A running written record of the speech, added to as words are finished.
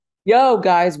Yo,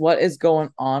 guys, what is going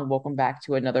on? Welcome back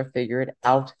to another Figure It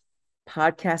Out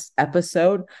podcast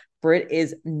episode. Britt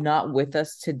is not with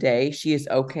us today. She is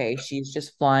okay. She's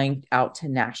just flying out to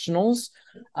nationals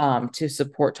to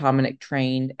support Tom and Nick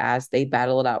Train as they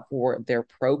battle it out for their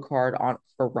pro card on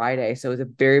Friday. So it's a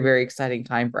very, very exciting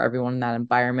time for everyone in that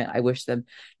environment. I wish them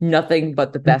nothing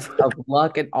but the best of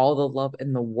luck and all the love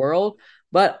in the world.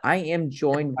 But I am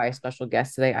joined by a special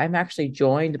guest today. I'm actually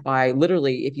joined by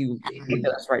literally, if you look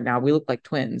at us right now, we look like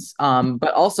twins.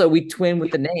 But also we twin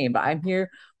with the name. But I'm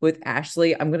here with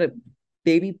Ashley. I'm gonna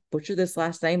baby butcher this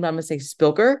last name, but I'm gonna say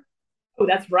Spilker. Oh,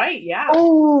 that's right. Yeah.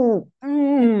 Oh,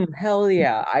 hell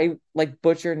yeah. I like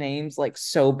butcher names like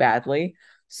so badly.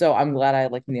 So I'm glad I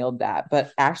like nailed that.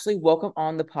 But Ashley, welcome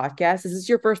on the podcast. This is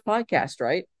your first podcast,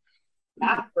 right?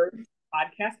 Yeah. First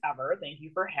podcast ever. Thank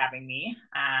you for having me.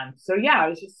 So yeah, I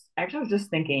was just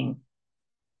thinking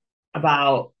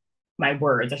about my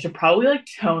words. I should probably like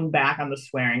tone back on the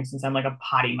swearing since I'm like a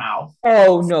potty mouth.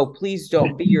 Oh no, please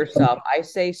don't be yourself. I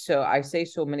say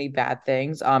so many bad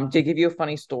things. To give you a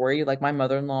funny story, like my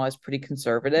mother-in-law is pretty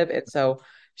conservative, and so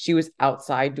she was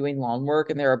outside doing lawn work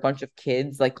and there are a bunch of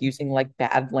kids like using like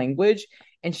bad language.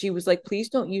 And she was like, please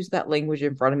don't use that language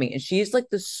in front of me. And she's like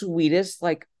the sweetest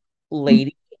like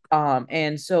lady.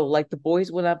 And so like the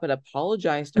boys went up and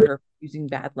apologized to her for using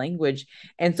bad language.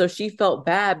 And so she felt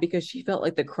bad because she felt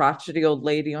like the crotchety old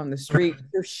lady on the street.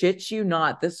 So shit you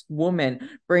not, this woman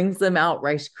brings them out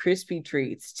Rice Krispie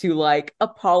treats to like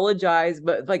apologize,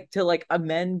 but like to like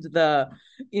amend the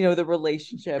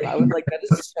relationship. I was like, that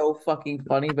is so fucking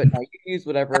funny, but no, you can use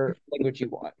whatever language you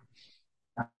want.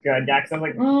 Good. Yeah. Cause I'm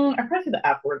like, I probably say the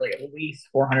F word like at least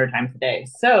 400 times a day.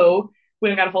 So we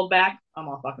don't got to hold back. I'm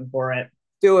all fucking for it.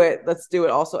 Do it. Let's do it.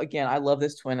 Also, again, I love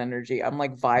this twin energy. I'm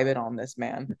like vibing on this,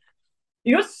 man.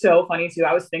 You know what's so funny too?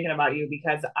 I was thinking about you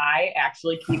because I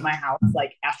actually keep my house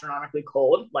like astronomically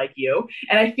cold, like you.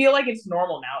 And I feel like it's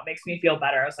normal now. It makes me feel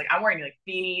better. I was like, I'm wearing like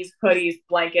beanies, hoodies,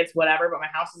 blankets, whatever, but my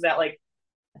house is at like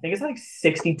I think it's like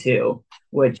 62,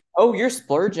 which Oh, you're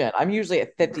splurging. I'm usually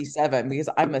at 57 because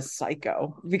I'm a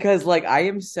psycho. Because like I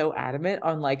am so adamant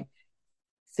on like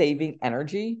saving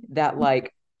energy that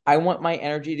like I want my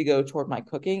energy to go toward my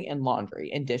cooking and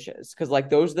laundry and dishes because like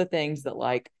those are the things that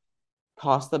like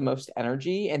cost the most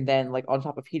energy. And then like on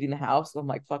top of heating the house, I'm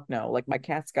like, fuck no. Like my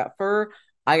cat's got fur,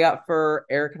 I got fur,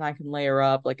 Eric and I can layer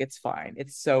up. Like it's fine.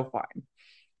 It's so fine.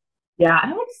 yeah, I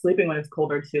like sleeping when it's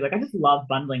colder too. Like I just love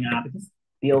bundling up. It just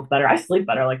feels better. I sleep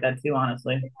better like that too,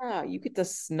 honestly. Yeah, you get to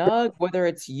snug, whether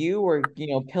it's you or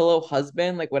pillow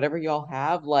husband, like whatever y'all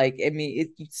have. Like, I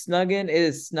mean, it's snugging, it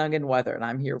is snugging weather, and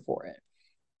I'm here for it.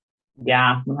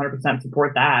 Yeah, 100%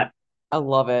 support that. I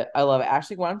love it. I love it.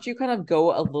 Ashley, why don't you kind of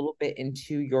go a little bit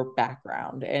into your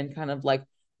background and kind of like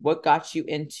what got you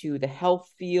into the health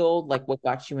field, like what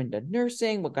got you into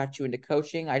nursing, what got you into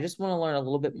coaching? I just want to learn a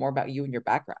little bit more about you and your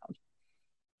background.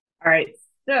 All right.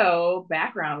 So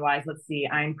background wise, let's see.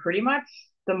 I'm pretty much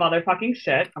the motherfucking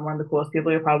shit. I'm one of the coolest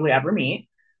people you'll probably ever meet.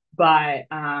 But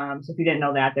so if you didn't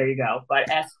know that, there you go. But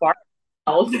as far as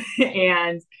health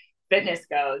and fitness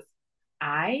goes,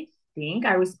 I think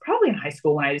I was probably in high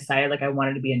school when I decided like I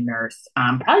wanted to be a nurse.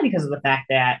 Probably because of the fact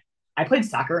that I played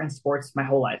soccer and sports my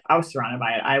whole life. I was surrounded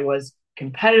by it. I was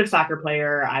competitive soccer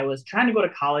player. I was trying to go to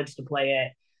college to play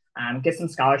it, get some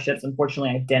scholarships.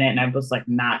 Unfortunately, I didn't, and I was like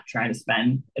not trying to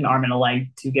spend an arm and a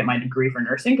leg to get my degree for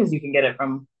nursing because you can get it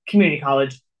from community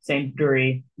college, same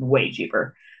degree, way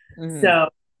cheaper. Mhm. So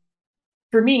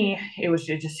for me,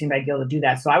 it just seemed ideal to do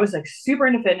that. So I was like super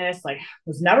into fitness, like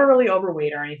was never really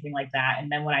overweight or anything like that.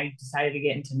 And then when I decided to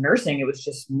get into nursing, it was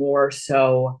just more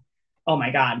so, oh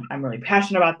my God, I'm really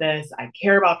passionate about this. I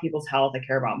care about people's health. I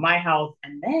care about my health.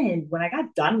 And then when I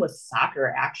got done with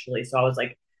soccer, actually, so I was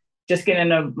like just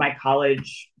getting into my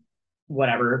college,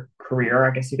 whatever career,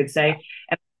 I guess you could say,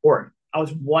 and bored. I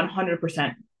was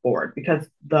 100% bored because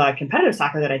the competitive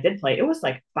soccer that I did play, it was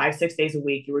like 5, 6 days a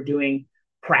week. You were doing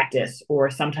practice or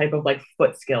some type of like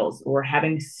foot skills or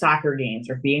having soccer games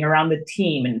or being around the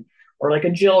team and or like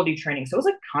agility training. So it was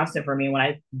like constant for me. When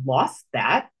I lost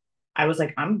that, I was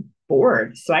like, I'm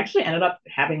bored. So I actually ended up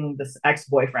having this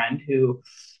ex-boyfriend who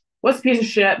was a piece of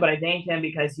shit, but I thanked him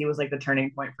because he was like the turning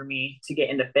point for me to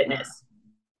get into fitness.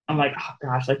 I'm like, oh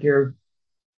gosh, like you're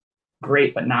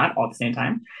great, but not all at the same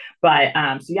time. But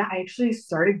so yeah, I actually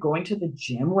started going to the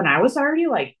gym when I was already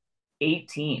like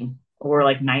 18 or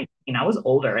like 19. I was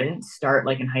older. I didn't start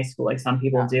like in high school like some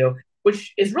people do,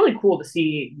 which is really cool to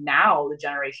see now. The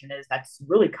generation is that's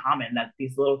really common that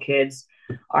these little kids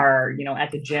are,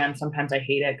 at the gym. Sometimes I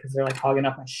hate it because they're like hogging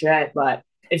up my shit, but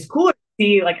it's cool to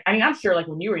see. Like, I mean, I'm sure like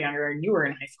when you were younger and you were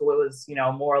in high school, it was,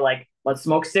 more like let's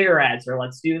smoke cigarettes or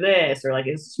let's do this, or like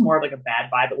it's just more of like a bad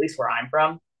vibe, at least where I'm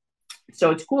from.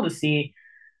 So it's cool to see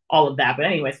all of that. But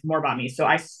anyways, more about me. So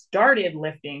I started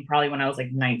lifting probably when I was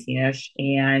like 19ish,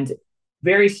 and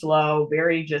very slow,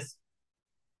 very just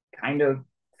kind of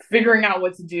figuring out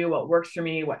what to do, what works for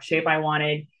me, what shape I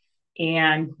wanted.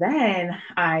 And then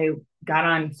I got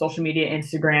on social media,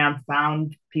 Instagram,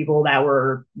 found people that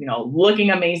were,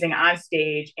 looking amazing on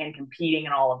stage and competing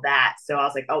and all of that. So I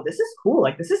was like, oh, this is cool.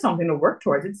 Like, this is something to work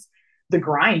towards. It's the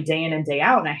grind day in and day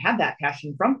out. And I had that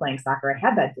passion from playing soccer. I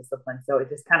had that discipline. So it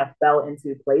just kind of fell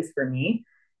into place for me.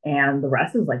 And the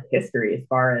rest is like history as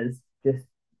far as just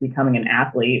becoming an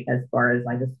athlete, as far as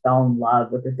I just fell in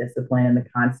love with the discipline and the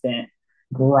constant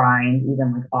grind,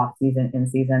 even like off season, in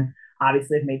season.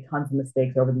 Obviously, I've made tons of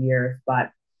mistakes over the years,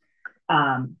 but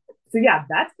so yeah,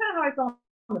 that's kind of how I fell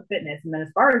in the fitness. And then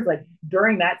as far as like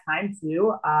during that time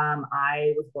too,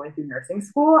 I was going through nursing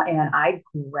school, and I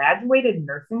graduated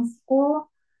nursing school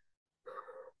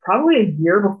probably a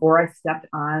year before I stepped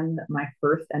on my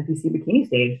first NPC bikini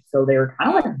stage. So they were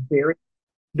kind of like very,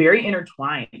 very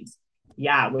intertwined.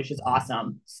 Yeah, which is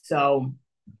awesome. So,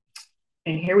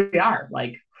 and here we are.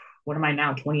 Like, what am I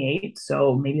now? 28.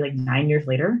 So maybe like 9 years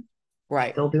later,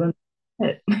 Right. still doing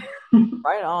it.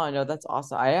 Right on. No, that's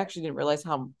awesome. I actually didn't realize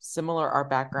how similar our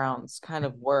backgrounds kind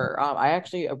of were. I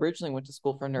actually originally went to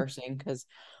school for nursing because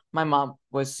my mom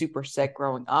was super sick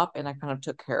growing up, and I kind of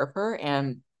took care of her.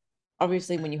 And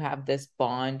obviously, when you have this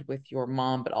bond with your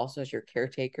mom, but also as your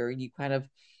caretaker, you kind of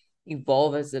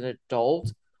evolve as an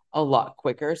adult a lot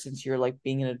quicker since you're like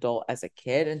being an adult as a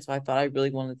kid. And so I thought I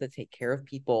really wanted to take care of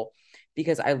people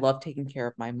because I love taking care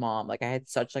of my mom. Like I had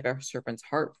such like a servant's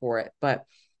heart for it. But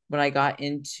when I got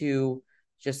into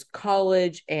just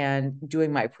college and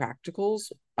doing my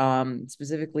practicals,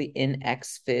 specifically in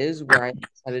ex phys where I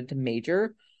decided to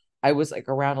major, I was like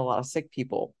around a lot of sick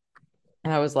people.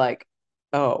 And I was like,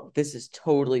 oh, this is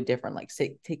totally different. Like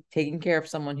taking care of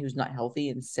someone who's not healthy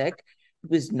and sick,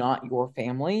 who is not your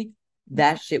family,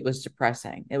 that shit was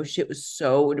depressing. Shit was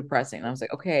so depressing. And I was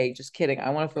like, okay, just kidding.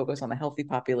 I want to focus on the healthy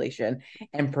population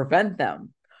and prevent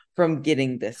them from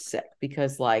getting this sick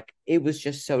because like it was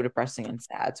just so depressing and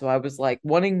sad. So I was like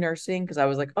wanting nursing because I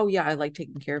was like, oh yeah, I like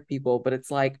taking care of people, but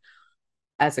it's like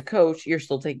as a coach, you're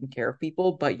still taking care of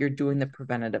people, but you're doing the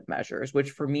preventative measures,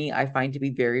 which for me, I find to be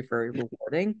very, very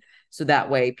rewarding. So that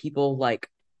way people like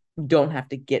don't have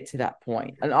to get to that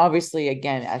point. And obviously,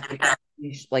 again, as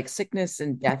like sickness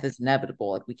and death is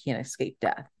inevitable, like we can't escape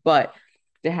death. But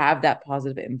to have that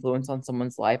positive influence on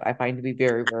someone's life, I find to be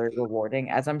very, very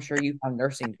rewarding, as I'm sure you found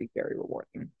nursing to be very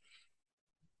rewarding.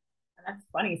 That's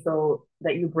funny. So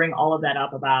that you bring all of that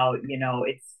up about,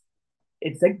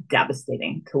 it's like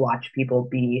devastating to watch people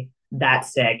be that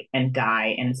sick and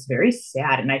die. And it's very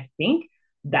sad. And I think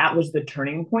that was the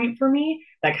turning point for me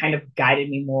that kind of guided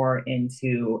me more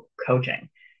into coaching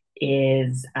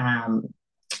is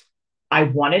I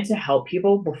wanted to help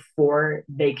people before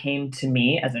they came to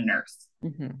me as a nurse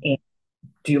Mm-hmm. and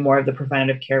do more of the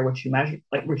preventative care, which you measure,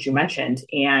 like which you mentioned.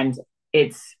 And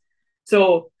it's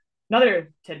so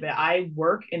another tidbit, I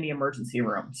work in the emergency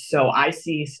room. So I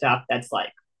see stuff that's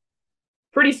like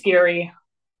pretty scary,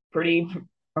 pretty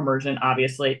emergent,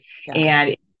 obviously. Yeah.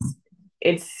 And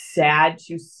it's sad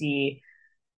to see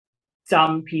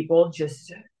some people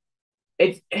just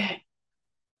it's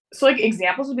so like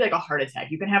examples would be like a heart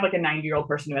attack. You can have like a 90-year-old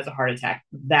person who has a heart attack.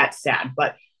 That's sad.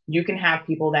 But you can have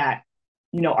people that,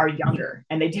 are younger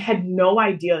and they had no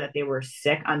idea that they were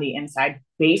sick on the inside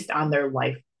based on their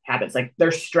life habits, like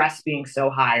their stress being so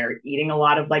high or eating a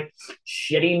lot of like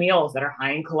shitty meals that are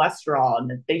high in cholesterol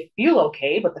and they feel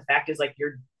okay. But the fact is like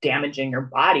you're damaging your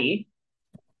body.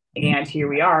 And here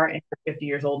we are, and you're 50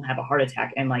 years old and have a heart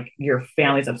attack, and like your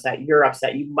family's upset, you're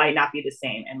upset, you might not be the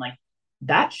same. And like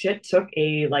that shit took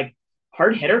a like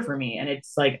hard hitter for me. And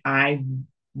it's like I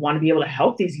want to be able to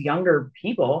help these younger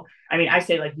people. I mean, I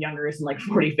say like younger isn't like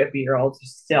 40, 50-year olds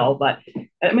still, but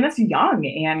I mean, that's young.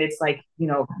 And it's like,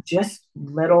 just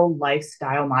little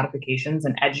lifestyle modifications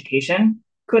and education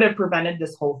could have prevented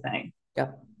this whole thing.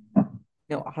 Yep.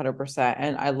 No, 100%.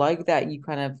 And I like that you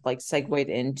kind of like segued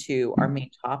into our main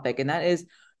topic, and that is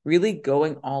really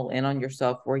going all in on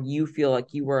yourself where you feel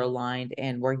like you were aligned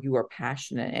and where you are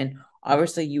passionate. And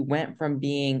obviously, you went from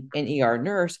being an ER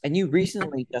nurse and you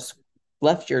recently just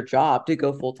left your job to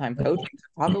go full-time coaching.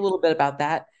 So talk a little bit about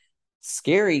that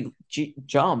scary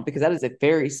jump because that is a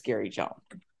very scary jump.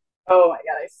 Oh my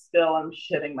god, I still am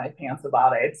shitting my pants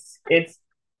about it. It's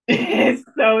it's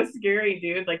so scary,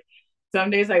 dude. Like some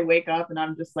days I wake up and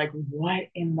I'm just like, what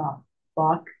in the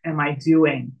fuck am I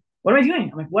doing? What am I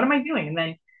doing? I'm like, what am I doing? And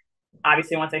then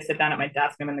obviously once I sit down at my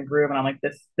desk, I'm in the groove and I'm like,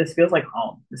 this feels like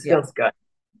home. This Yeah. feels good.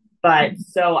 But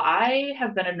so I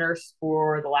have been a nurse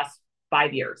for the last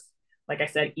 5 years. Like I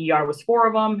said, ER was four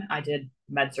of them. I did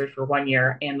med surg for 1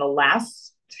 year. And the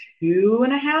last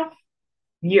 2.5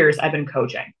 years, I've been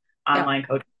coaching, Yeah. online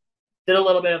coaching. Did a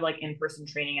little bit of like in-person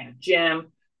training at a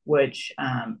gym, which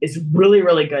is really,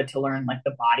 really good to learn like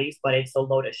the bodies, but it's a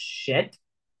load of shit,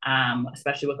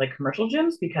 especially with like commercial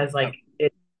gyms because Yep. like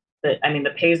I mean, the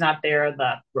pay's not there,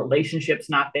 the relationship's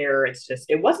not there. It's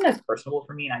just, it wasn't as personable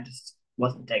for me, and I just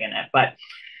wasn't digging it. But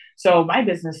so my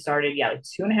business started, yeah, like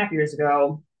 2.5 years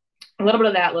ago. A little bit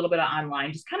of that, a little bit of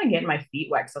online, just kind of getting my feet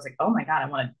wet. So I was like, oh my God, I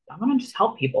want to just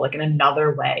help people like in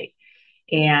another way.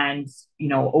 And,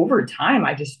 over time,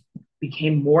 I just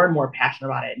became more and more passionate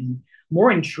about it and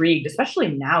more intrigued, especially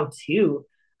now, too,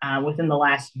 within the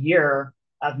last year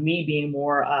of me being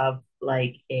more of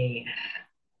like a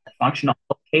functional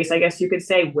case, I guess you could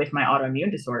say, with my autoimmune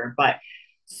disorder. But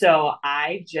so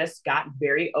I just got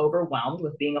very overwhelmed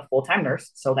with being a full time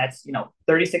nurse. So that's,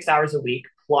 36 hours a week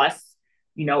plus,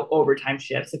 overtime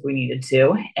shifts if we needed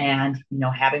to. And,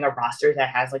 having a roster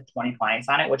that has like 20 clients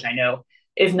on it, which I know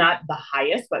is not the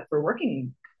highest, but for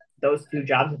working those two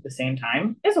jobs at the same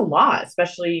time is a lot,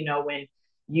 especially, when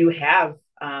you have,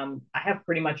 I have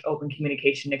pretty much open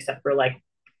communication except for like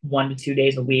 1 to 2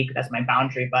 days a week. That's my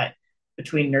boundary. But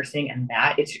between nursing and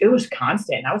that, it was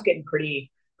constant. And I was getting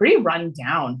pretty run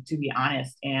down, to be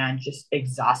honest, and just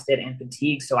exhausted and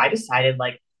fatigued. So I decided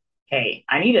like, hey,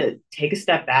 I need to take a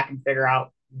step back and figure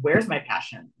out where's my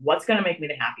passion? What's going to make me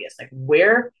the happiest? Like,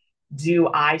 where do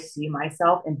I see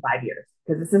myself in 5 years?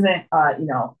 Because this isn't,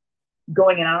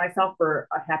 going in on myself for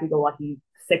a happy go lucky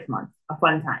 6 months, a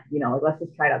fun time, like let's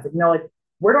just try it out. It's like, like,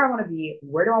 where do I want to be?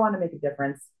 Where do I want to make a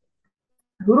difference?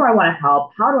 Who do I want to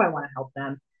help? How do I want to help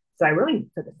them? So I really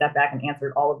took a step back and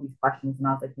answered all of these questions. And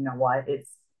I was like, you know what?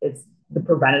 It's the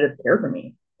preventative care for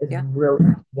me is Yeah. really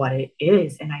what it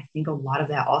is. And I think a lot of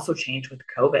that also changed with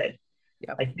COVID.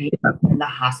 Yep. Like being in the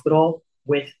hospital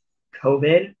with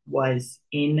COVID was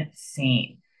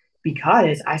insane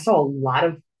because I saw a lot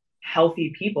of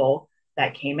healthy people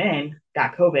that came in,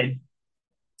 got COVID,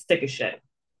 sick as shit.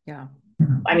 Yeah.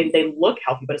 I mean, they look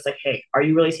healthy, but it's like, hey, are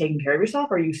you really taking care of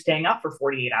yourself? Or are you staying up for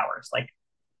 48 hours? Like,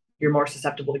 you're more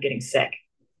susceptible to getting sick,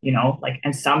 Like,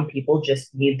 and some people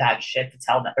just need that shit to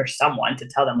tell them, or someone to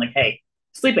tell them, like, hey,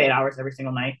 sleep 8 hours every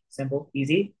single night. Simple,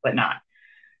 easy, but not.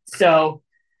 So,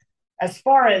 as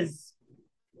far as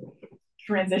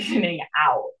transitioning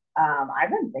out, I've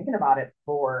been thinking about it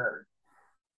for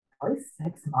probably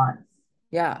 6 months.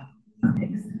 Yeah.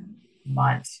 6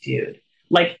 months, dude.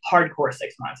 Like hardcore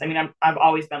 6 months. I mean, I've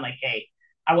always been like, hey,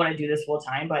 I want to do this full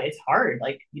time, but it's hard.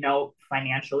 Like,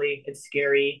 financially, it's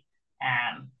scary.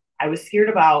 And I was scared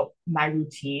about my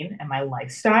routine and my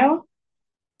lifestyle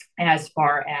as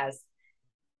far as,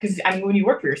 because I mean, when you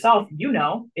work for yourself,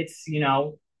 it's,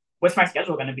 what's my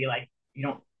schedule going to be like? You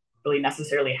don't really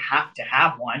necessarily have to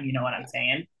have one, you know what I'm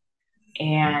saying?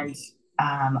 And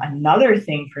another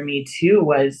thing for me too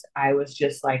was I was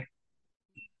just like,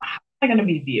 how am I going to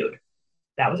be viewed?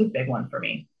 That was a big one for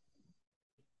me.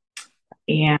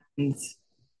 And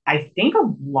I think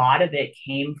a lot of it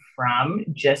came from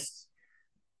just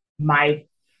my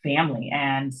family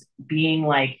and being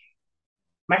like,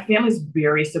 my family's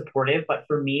very supportive, but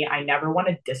for me, I never want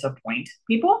to disappoint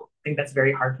people. I think that's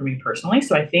very hard for me personally.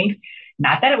 So I think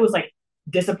not that it was like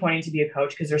disappointing to be a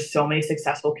coach because there's so many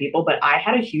successful people, but I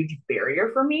had a huge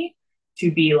barrier for me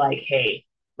to be like, hey,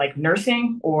 like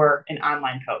nursing or an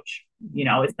online coach.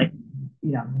 It's like,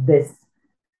 this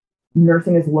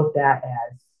nursing is looked at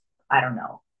as, I don't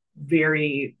know,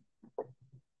 very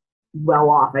well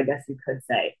off, I guess you could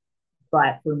say.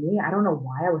 But for me, I don't know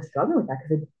why I was struggling with that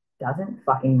because it doesn't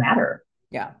fucking matter.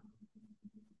 Yeah.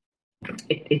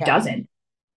 It Yeah. doesn't.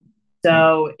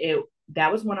 So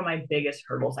that was one of my biggest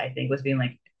hurdles, I think, was being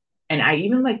like, and I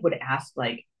even like would ask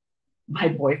like my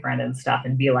boyfriend and stuff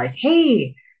and be like,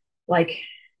 hey, like,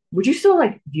 would you still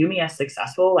like view me as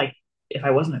successful? Like if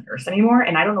I wasn't a nurse anymore?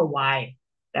 And I don't know why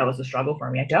that was a struggle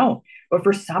for me. I don't. But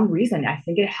for some reason, I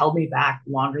think it held me back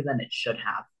longer than it should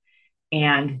have.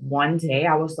 And one day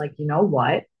I was like, you know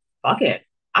what? Fuck it.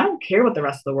 I don't care what the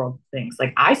rest of the world thinks.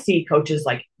 Like I see coaches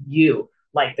like you,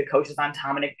 like the coaches on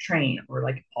Tom and Nick Train, or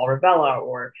like Paul Ravella,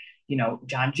 or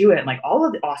John Jewett, and like all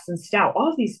of the Austin Stout, all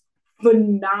of these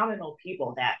phenomenal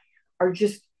people that are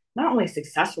just not only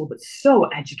successful but so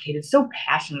educated, so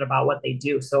passionate about what they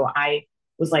do. So I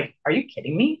was like, are you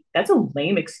kidding me? That's a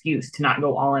lame excuse to not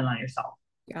go all in on yourself.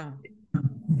 Yeah.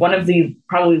 One of the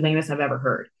probably lamest I've ever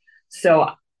heard. So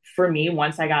for me,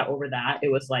 once I got over that,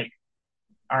 it was like,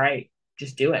 all right,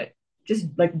 just do it. Just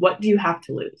like, what do you have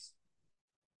to lose?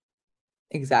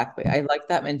 Exactly. I like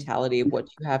that mentality of what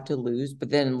you have to lose, but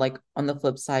then like on the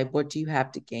flip side, what do you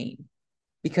have to gain?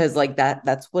 Because like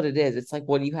that's what it is. It's like,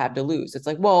 what do you have to lose? It's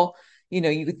like, well,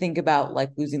 you could think about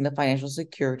like losing the financial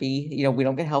security. We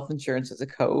don't get health insurance as a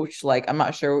coach. Like, I'm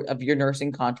not sure of your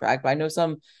nursing contract, but I know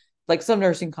some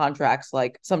nursing contracts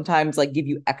like sometimes like give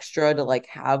you extra to like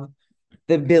have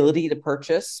the ability to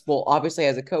purchase. Well, obviously,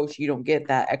 as a coach, you don't get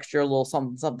that extra little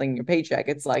something something in your paycheck.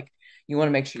 It's like you want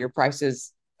to make sure your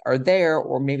prices are there,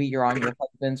 or maybe you're on your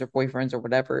husband's or boyfriend's or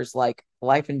whatever's like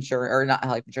life insurance, or not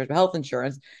life insurance, but health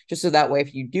insurance, just so that way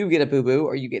if you do get a boo boo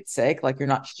or you get sick, like you're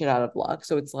not shit out of luck.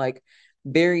 So it's like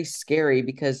very scary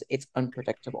because it's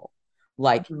unpredictable.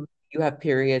 Like Mhm. you have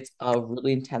periods of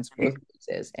really intense growth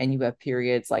phases, and you have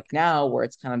periods like now where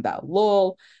it's kind of that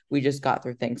lull. We just got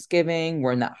through Thanksgiving.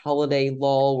 We're in that holiday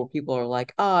lull where people are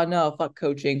like, oh no, fuck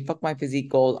coaching, fuck my physique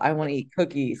goals. I want to eat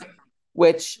cookies,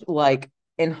 which like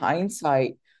in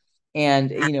hindsight,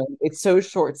 and it's so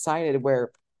short-sighted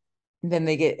where then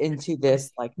they get into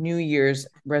this like New Year's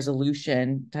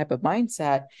resolution type of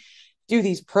mindset, do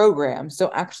these programs. So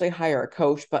actually hire a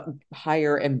coach, but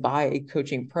hire and buy a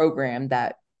coaching program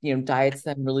that, diets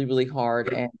them really, really hard.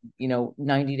 And,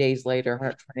 90 days later,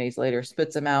 120 days later,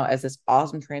 spits them out as this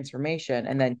awesome transformation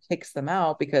and then kicks them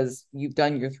out because you've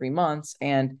done your 3 months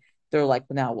and they're like,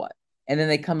 well, now what? And then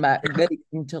they come back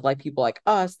into like people like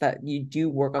us that you do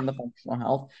work on the functional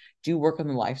health, do work on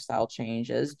the lifestyle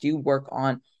changes, do work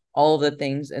on all of the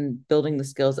things and building the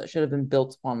skills that should have been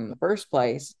built upon in the first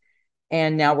place.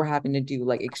 And now we're having to do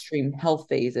like extreme health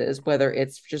phases, whether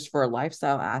it's just for a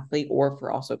lifestyle athlete or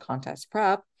for also contest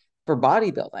prep for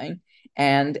bodybuilding.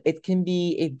 And it can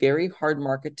be a very hard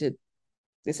market to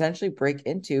essentially break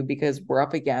into because we're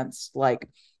up against like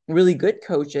really good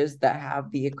coaches that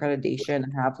have the accreditation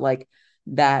and have like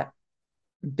that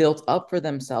built up for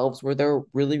themselves where they're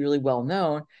really, really well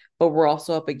known. But we're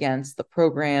also up against the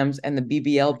programs and the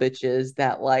BBL bitches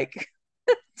that like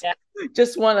Yeah.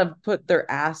 just want to put their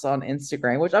ass on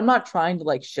Instagram, which I'm not trying to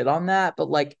like shit on that, but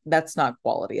like that's not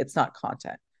quality. It's not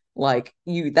content. Like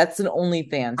that's an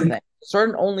OnlyFans thing. Start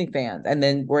an OnlyFans and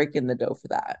then break in the dough for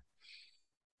that.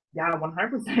 Yeah,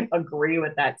 100% agree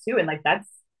with that too. And like,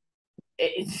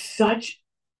 it's such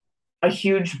a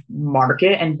huge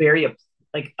market and very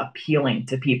like appealing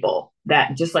to people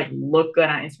that just like look good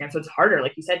on Instagram. So it's harder,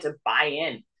 like you said, to buy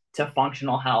in to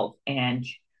functional health and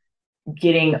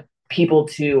getting people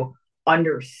to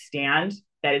understand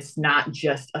that it's not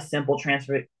just a simple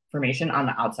transformation on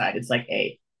the outside. It's like,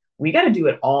 hey, we got to do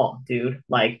it all, dude.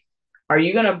 Like, are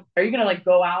you gonna like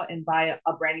go out and buy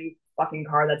a brand new fucking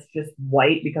car that's just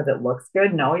white because it looks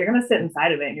good? No, you're gonna sit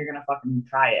inside of it and you're gonna fucking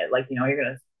try it. Like, you're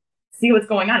gonna see what's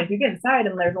going on. If you get inside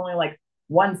and there's only like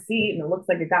one seat and it looks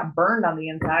like it got burned on the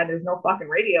inside, there's no fucking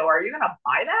radio. Are you gonna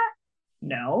buy that?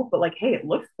 No, but like, hey, it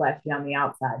looks flashy on the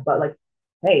outside. But like,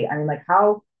 hey, I mean, like,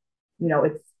 how,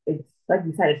 it's like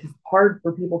you said, it's just hard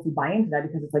for people to buy into that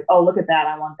because it's like, oh, look at that,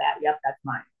 I want that. Yep, that's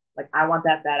mine. Like, I want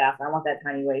that fat ass. I want that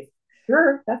tiny waist.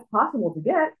 Sure, that's possible to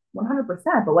get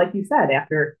 100%. But like you said,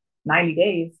 after 90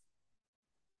 days,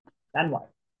 then what?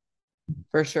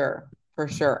 For sure. For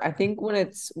sure. I think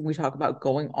when we talk about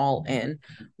going all in,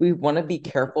 we want to be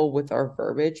careful with our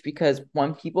verbiage because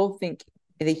when people think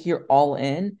they hear all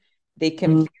in, they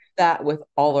confuse that with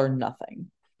all or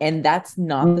nothing. And that's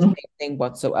not the Mm-hmm. same thing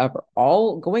whatsoever.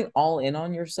 All going all in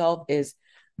on yourself is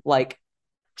like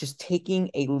just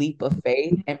taking a leap of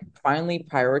faith and finally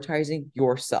prioritizing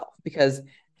yourself. Because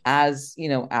as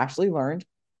Ashley learned,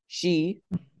 she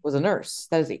was a nurse.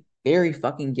 That is a very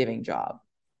fucking giving job.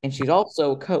 And she's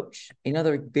also a coach,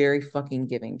 another very fucking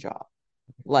giving job.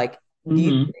 Like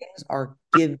these Mm-hmm. things are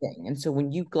giving. And so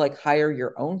when you like hire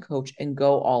your own coach and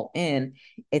go all in,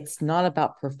 it's not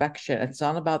about perfection. It's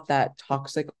not about that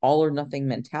toxic all or nothing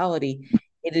mentality.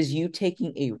 It is you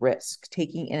taking a risk,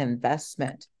 taking an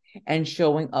investment and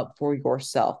showing up for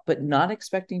yourself, but not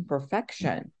expecting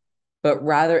perfection, but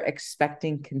rather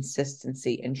expecting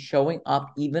consistency and showing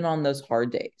up even on those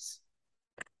hard days.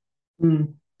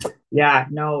 Mm. Yeah,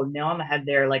 no, nail on the head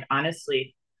there. Like,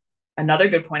 honestly, another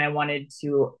good point I wanted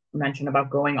to mention about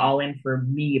going all in for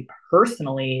me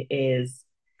personally is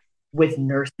with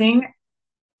nursing.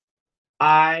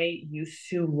 I used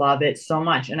to love it so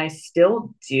much and I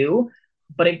still do,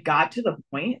 but it got to the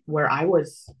point where I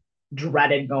was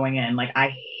dreaded going in. Like,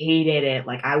 I hated it.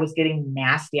 Like, I was getting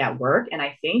nasty at work. And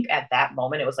I think at that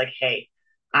moment, it was like, hey,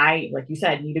 like you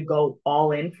said, need to go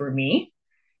all in for me.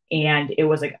 And it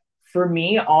was like, for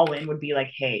me, all in would be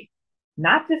like, hey,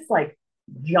 not just like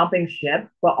jumping ship,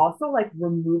 but also like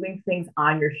removing things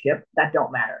on your ship that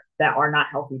don't matter, that are not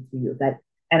healthy to you, that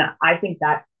And I think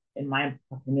that, in my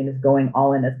opinion, is going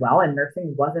all in as well. And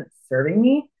nursing wasn't serving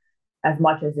me as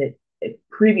much as it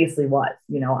previously was.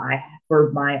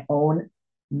 For my own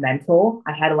mental,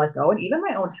 I had to let go, and even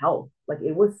my own health. Like,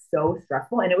 it was so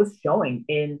stressful, and it was showing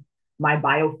in my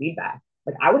biofeedback.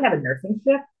 Like, I would have a nursing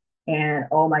shift, and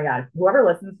oh my god, whoever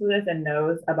listens to this and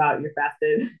knows about your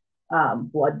fasted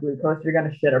blood glucose, you're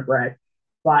gonna shit a brick.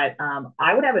 But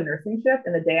I would have a nursing shift,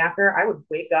 and the day after, I would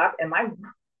wake up, and my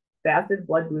fasted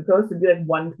blood glucose would be like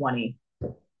 120.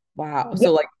 Wow.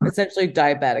 So like essentially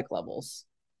diabetic levels.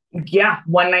 Yeah,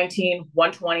 119,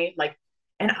 120. Like,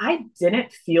 and I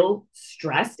didn't feel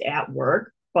stressed at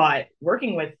work, but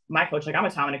working with my coach, like, I'm a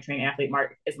Dominic trained athlete,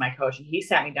 Mark is my coach, and he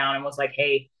sat me down and was like,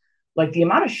 hey, like, the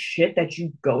amount of shit that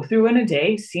you go through in a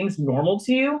day seems normal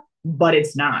to you, but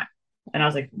it's not. And I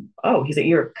was like, oh, he's like,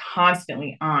 you're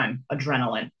constantly on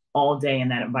adrenaline all day in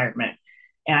that environment.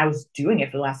 And I was doing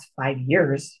it for the last 5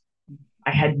 years.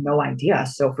 I had no idea.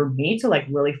 So for me to like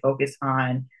really focus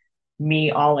on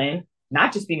me all in,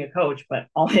 not just being a coach, but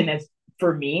all in as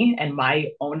for me and my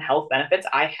own health benefits,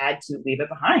 I had to leave it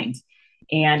behind.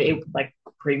 And it, like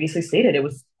previously stated, it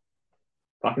was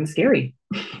fucking scary.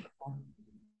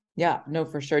 Yeah, no,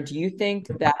 for sure. Do you think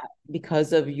that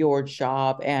because of your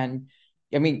job and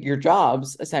I mean your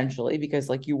jobs essentially, because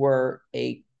like you were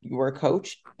a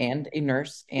coach and a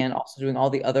nurse and also doing all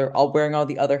wearing all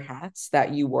the other hats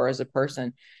that you were as a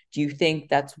person, do you think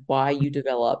that's why you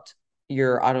developed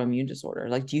your autoimmune disorder?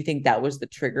 Like, do you think that was the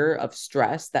trigger of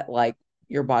stress that like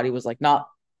your body was like, not,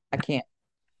 I can't.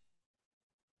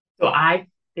 So I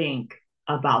think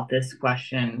about this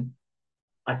question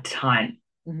a ton.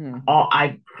 Hmm. All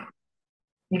I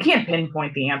You can't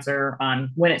pinpoint the answer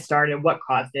on when it started, what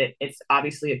caused it. It's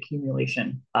obviously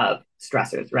accumulation of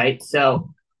stressors, right?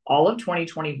 So all of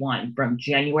 2021, from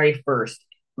January 1st,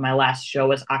 my last show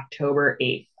was October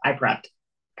 8th. I prepped,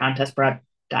 contest prep,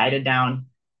 dieted down.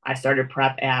 I started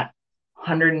prep at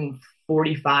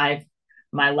 145.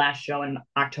 My last show in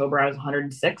October, I was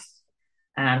 106.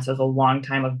 And so it was a long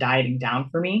time of dieting down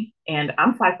for me. And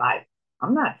I'm 5'5".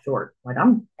 I'm not short. Like,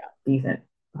 I'm decent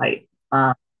height.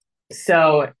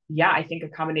 So yeah, I think a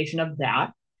combination of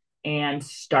that and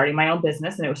starting my own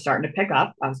business, and it was starting to pick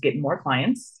up. I was getting more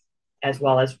clients as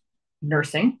well as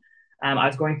nursing. I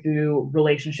was going through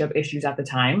relationship issues at the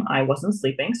time. I wasn't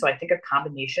sleeping. So I think a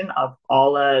combination of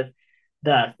all of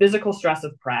the physical stress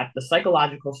of prep, the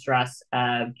psychological stress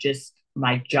of just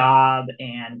my job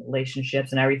and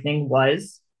relationships and everything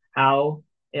was how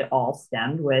it all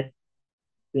stemmed with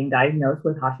being diagnosed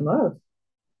with Hashimoto's.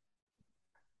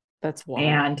 That's wild.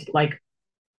 And like,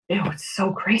 ew, it's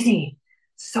so crazy,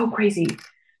 so crazy.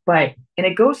 But and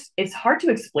it goes, it's hard to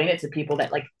explain it to people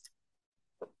that like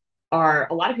are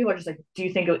a lot of people are just like, do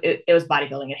you think it was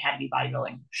bodybuilding? It had to be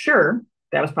bodybuilding. Sure,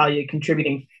 that was probably a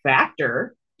contributing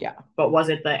factor, Yeah. but was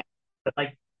it the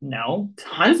like no,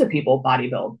 tons of people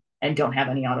bodybuild and don't have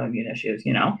any autoimmune issues.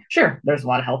 Sure, there's a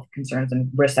lot of health concerns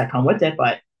and risks that come with it,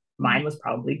 but mine was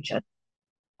probably just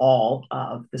all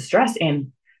of the stress.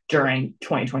 And during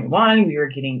 2021, we were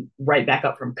getting right back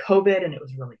up from COVID and it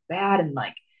was really bad. And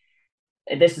like,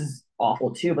 this is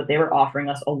awful too, but they were offering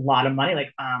us a lot of money,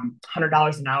 like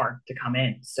 $100 an hour to come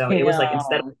in. So it was like,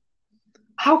 instead of, Damn.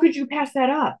 how could you pass that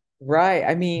up? Right.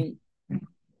 I mean, I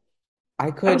I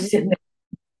was couldn't. sitting there,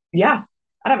 yeah,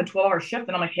 I'd have a 12-hour shift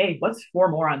and I'm like, hey, what's four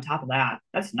more on top of that?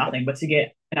 That's nothing, but to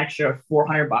get an extra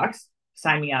 $400,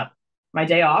 sign me up. My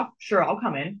day off, sure, I'll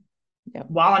come in Yep.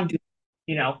 while I'm doing,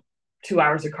 you know, 2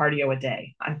 hours of cardio a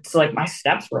day. So like my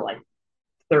steps were like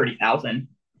 30,000,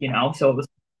 so it was,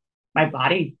 my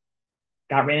body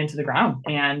got ran into the ground.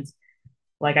 And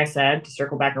like I said, to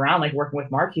circle back around, like working with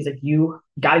Mark, he's like, you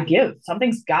got to give.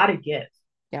 Something's got to give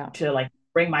Yeah. to like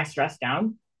bring my stress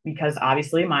down because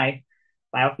obviously my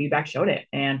biofeedback showed it.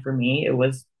 And for me, it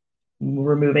was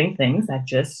removing things that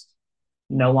just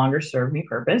no longer served me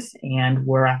purpose. And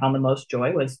where I found the most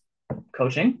joy was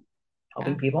coaching,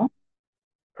 helping Yeah. people,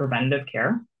 preventative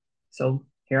care. So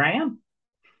here I am.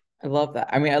 I love that.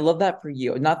 I mean, I love that for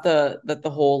you. Not the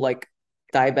whole like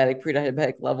diabetic,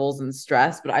 pre-diabetic levels and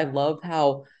stress, but I love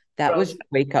how that was Gross. your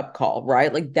wake up call,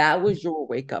 right? Like that was your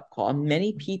wake up call. And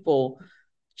many people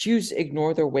choose to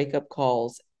ignore their wake up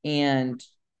calls and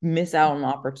miss out on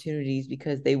opportunities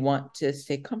because they want to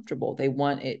stay comfortable. They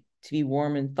want it to be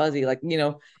warm and fuzzy. Like,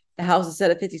 the house is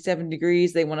set at 57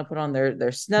 degrees. They want to put on their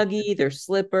snuggie, their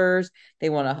slippers.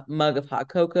 They want a mug of hot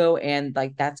cocoa, and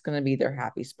like that's going to be their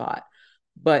happy spot.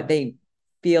 But they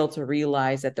fail to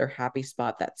realize that their happy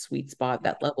spot, that sweet spot,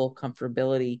 that level of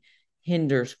comfortability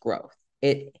hinders growth.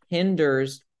 It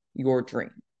hinders your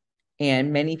dream.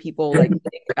 And many people like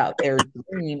think about their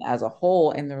dream as a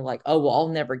whole and they're like, oh, well, I'll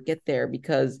never get there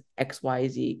because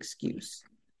XYZ excuse.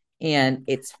 And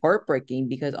it's heartbreaking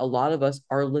because a lot of us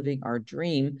are living our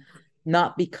dream,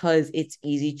 not because it's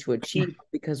easy to achieve,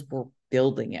 because we're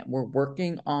building it. We're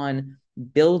working on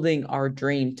building our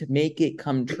dream to make it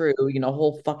come true,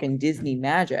 whole fucking Disney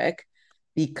magic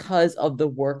because of the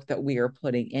work that we are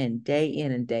putting in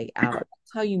and day out.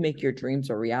 That's how you make your dreams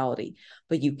a reality.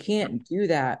 But you can't do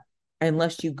that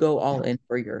unless you go all in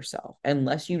for yourself,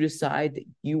 unless you decide that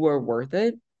you are worth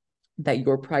it, that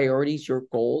your priorities, your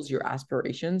goals, your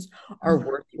aspirations are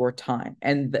worth your time.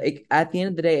 And at the end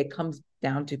of the day, it comes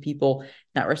down to people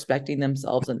not respecting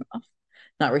themselves enough,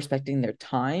 not respecting their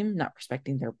time, not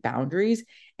respecting their boundaries,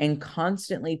 and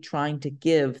constantly trying to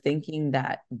give, thinking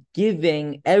that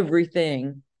giving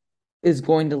everything is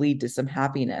going to lead to some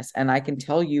happiness. And I can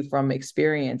tell you from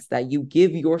experience that you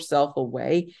give yourself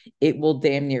away, it will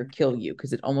damn near kill you,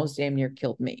 because it almost damn near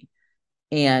killed me.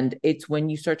 And it's when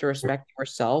you start to respect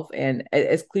yourself, and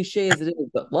as cliche as it is,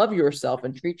 but love yourself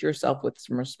and treat yourself with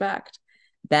some respect.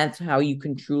 That's how you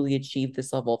can truly achieve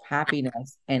this level of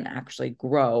happiness and actually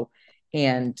grow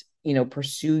and,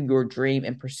 pursue your dream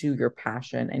and pursue your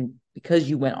passion. And because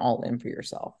you went all in for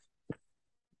yourself.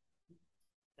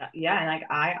 Yeah. And like,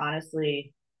 I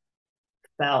honestly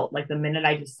felt like the minute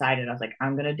I decided, I was like,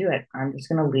 I'm going to do it. I'm just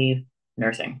going to leave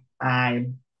nursing. I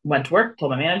went to work,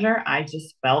 told my manager, I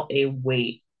just felt a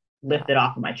weight Yeah, lifted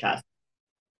off of my chest.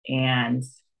 And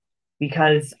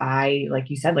because like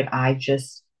you said, like, I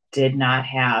just did not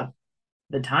have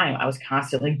the time. I was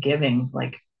constantly giving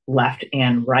like left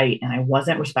and right, and I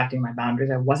wasn't respecting my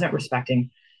boundaries. I wasn't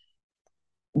respecting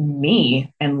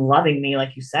me and loving me,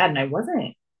 like you said. And I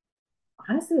wasn't,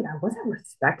 honestly, I wasn't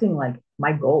respecting like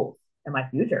my goals and my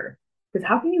future. Because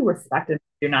how can you respect it if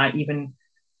you're not even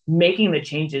making the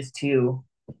changes to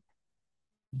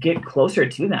get closer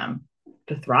to them,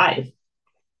 to thrive?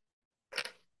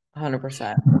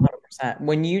 100%. 100%.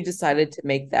 When you decided to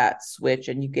make that switch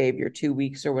and you gave your 2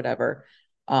 weeks or whatever,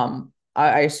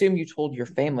 I assume you told your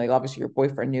family. Obviously, your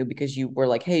boyfriend knew because you were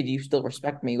like, "Hey, do you still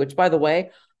respect me?" Which, by the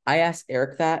way, I asked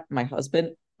Eric that, my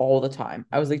husband, all the time.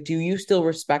 I was like, "Do you still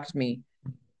respect me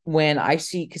when I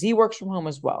see?" Because he works from home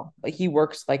as well. Like he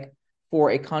works like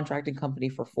for a contracting company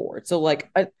for Ford. So like,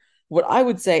 what I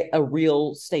would say a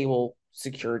real stable,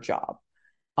 secure job.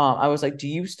 I was like, do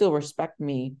you still respect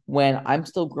me when I'm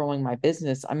still growing my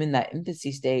business? I'm in that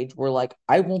infancy stage where like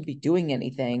I won't be doing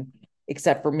anything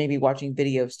except for maybe watching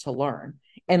videos to learn.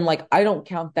 And like I don't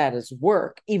count that as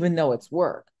work, even though it's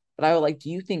work. But I was like, do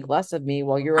you think less of me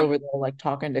while you're over there like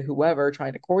talking to whoever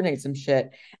trying to coordinate some shit?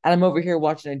 And I'm over here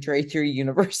watching a Dre Theory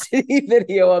University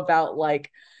video about like,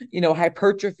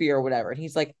 hypertrophy or whatever. And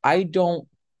he's like, I don't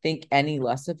think any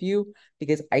less of you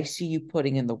because I see you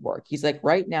putting in the work. He's like,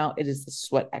 right now, it is the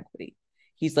sweat equity.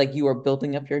 He's like, you are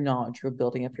building up your knowledge, you're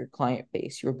building up your client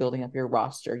base, you're building up your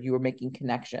roster, you are making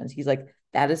connections. He's like,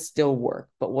 that is still work.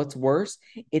 But what's worse,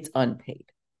 it's unpaid.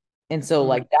 And so,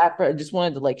 like that, I just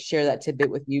wanted to like share that tidbit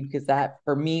with you because that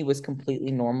for me was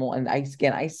completely normal. And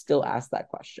I still ask that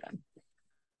question.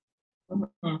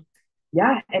 Mm-hmm.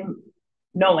 Yeah. And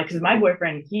no, like, because my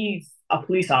boyfriend, he's a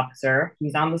police officer,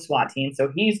 he's on the SWAT team.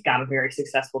 So he's got a very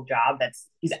successful job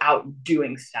he's out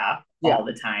doing stuff Yeah. all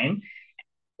the time.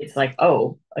 It's like,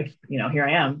 oh, like, here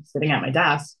I am sitting at my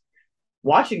desk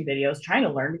watching videos, trying to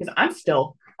learn because I'm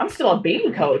still a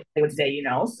baby coach, they would say,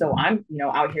 so I'm,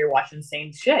 out here watching the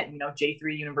same shit,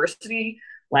 J3 University.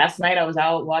 Last night I was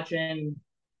out watching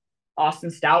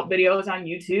Austin Stout videos on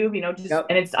YouTube, just, Yep.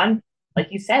 and it's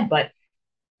like you said, but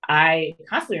I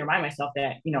constantly remind myself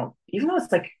that, even though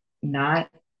it's like not,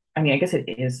 I mean, I guess it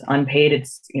is unpaid,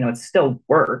 it's still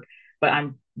work, but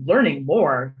I'm learning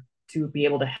more to be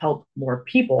able to help more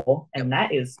people. Yep. And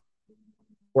that is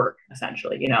work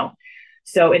essentially.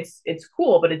 So it's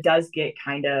cool, but it does get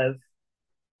kind of,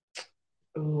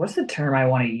 what's the term I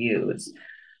want to use?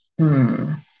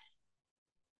 Hmm.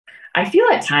 I feel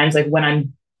at times like when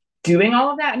I'm doing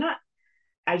all of that, not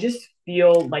I just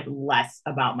feel like less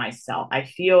about myself. I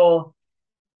feel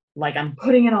like I'm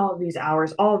putting in all of these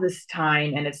hours, all of this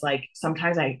time, and it's like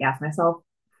sometimes I ask myself,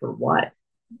 for what?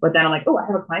 But then I'm like, oh, I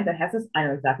have a client that has this. I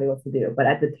know exactly what to do. But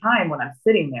at the time when I'm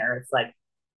sitting there, it's like,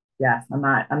 yes, I'm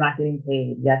not getting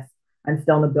paid. Yes, I'm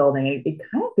still in the building. It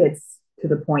kind of gets to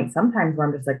the point sometimes where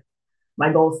I'm just like,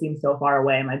 my goals seem so far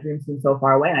away, my dreams seem so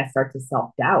far away, and I start to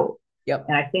self-doubt. Yep.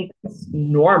 And I think it's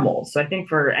normal. So I think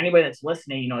for anybody that's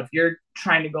listening, if you're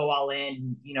trying to go all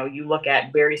in, you look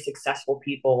at very successful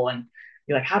people and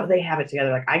you're like, how do they have it together?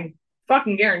 Like, I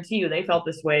fucking guarantee you they felt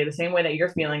this way the same way that you're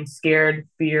feeling: scared,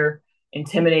 fear,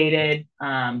 intimidated,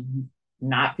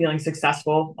 not feeling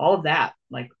successful, all of that.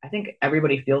 Like, I think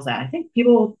everybody feels that. I think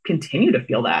people continue to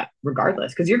feel that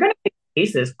regardless, because you're going to get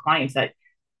cases, clients that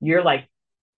you're like,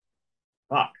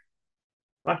 fuck,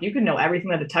 fuck, you can know everything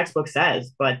that the textbook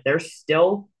says, but there's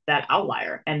still that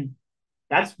outlier. And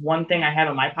that's one thing I have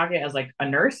in my pocket as like a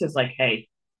nurse is like, hey,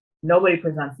 nobody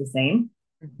presents the same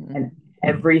Mhm. and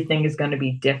everything is going to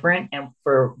be different. And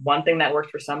for one thing that works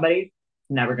for somebody,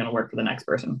 never going to work for the next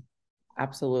person.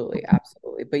 Absolutely,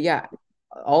 absolutely. But yeah,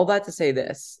 all that to say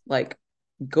this, like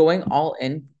going all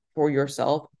in for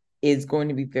yourself is going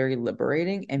to be very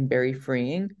liberating and very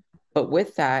freeing. But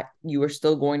with that, you are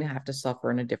still going to have to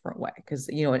suffer in a different way. Because,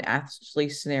 in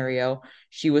Ashley's scenario,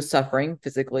 she was suffering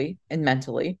physically and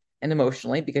mentally and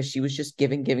emotionally because she was just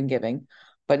giving, giving, giving.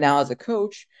 But now, as a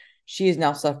coach, she is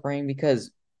now suffering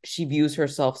because she views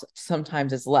herself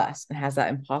sometimes as less and has that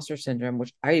imposter syndrome,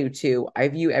 which I do too. I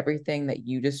view everything that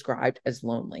you described as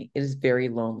lonely. It is very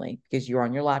lonely because you're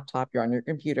on your laptop, you're on your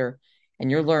computer, and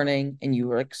you're learning and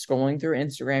you're like scrolling through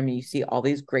Instagram and you see all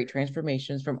these great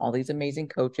transformations from all these amazing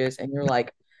coaches, and you're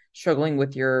like struggling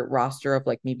with your roster of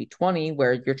like maybe 20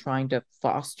 where you're trying to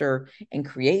foster and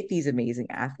create these amazing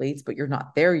athletes, but you're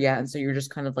not there yet. And so you're just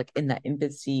kind of like in that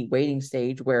infancy waiting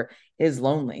stage where it is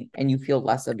lonely and you feel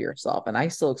less of yourself. And I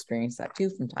still experience that too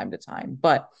from time to time.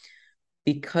 But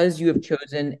because you have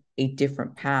chosen a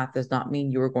different path does not mean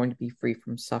you are going to be free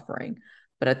from suffering.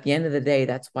 But at the end of the day,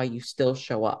 that's why you still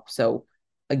show up. So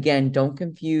again, don't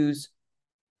confuse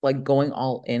like going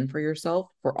all in for yourself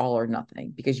for all or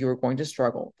nothing, because you are going to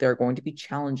struggle. There are going to be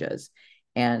challenges,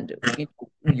 and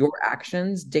your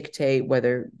actions dictate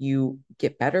whether you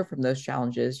get better from those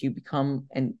challenges, you become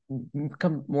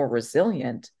more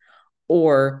resilient,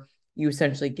 or you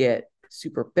essentially get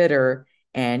super bitter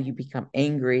and you become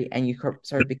angry and you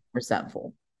start to become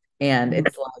resentful. And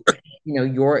it's like,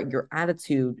 your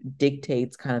attitude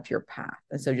dictates kind of your path.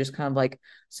 And so just kind of like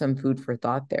some food for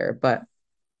thought there. But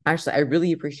actually, I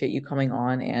really appreciate you coming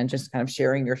on and just kind of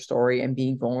sharing your story and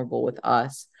being vulnerable with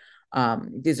us.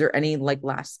 Is there any like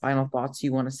last final thoughts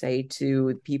you want to say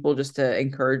to people just to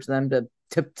encourage them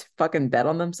to fucking bet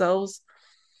on themselves?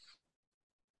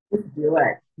 Just do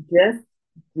it. Just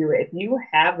do it. If you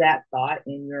have that thought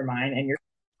in your mind and you're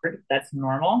that's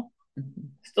normal, Mhm.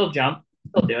 still jump,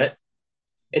 still do it.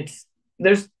 It's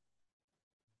there's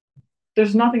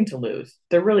there's nothing to lose.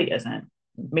 There really isn't.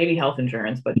 Maybe health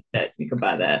insurance, but you can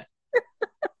buy that.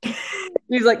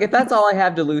 He's like, if that's all I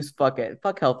have to lose, fuck it.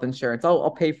 Fuck health insurance.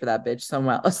 I'll pay for that bitch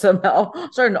somehow. Somehow,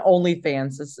 start an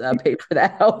OnlyFans to pay for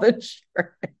that health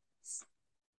insurance.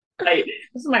 Right.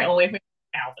 This is my only thing.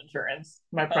 Health insurance.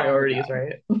 My Oh my priorities, God,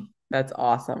 right? that's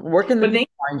awesome. Where can the But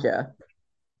people find you?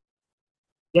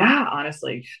 yeah,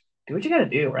 honestly, do what you got to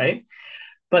do, right?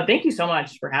 But thank you so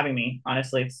much for having me.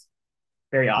 Honestly, it's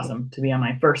very awesome to be on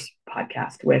my first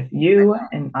podcast with you,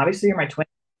 and obviously you're my twin.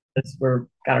 We're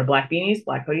got our black beanies,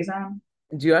 black hoodies on.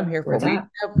 Dude, I'm here Where for. it's We at.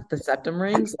 have the septum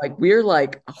rings. Like we're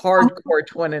like hardcore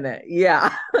twinning it.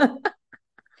 Yeah.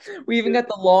 We even got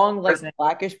the long, like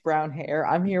blackish brown hair.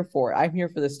 I'm here for it. I'm here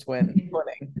for this twinning.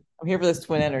 I'm here for this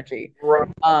twin energy.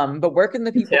 But where can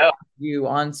the people Too. find you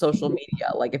on social media?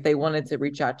 Like if they wanted to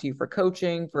reach out to you for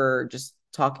coaching, for just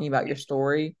talking about your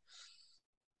story.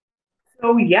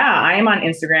 So yeah, I am on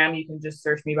Instagram. You can just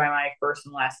search me by my first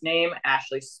and last name,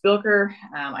 Ashley Spilker.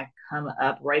 I come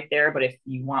up right there. But if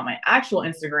you want my actual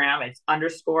Instagram, it's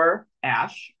underscore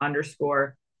Ash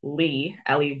underscore Lee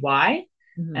Ley,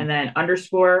 Mhm. and then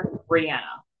underscore Brianna,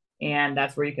 and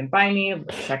that's where you can find me.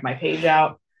 Check my page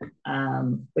out.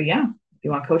 But yeah, if you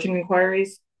want coaching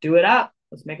inquiries, do it up.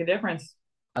 Let's make a difference.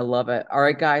 I love it. All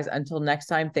right, guys. Until next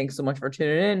time, thanks so much for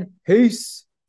tuning in. Peace.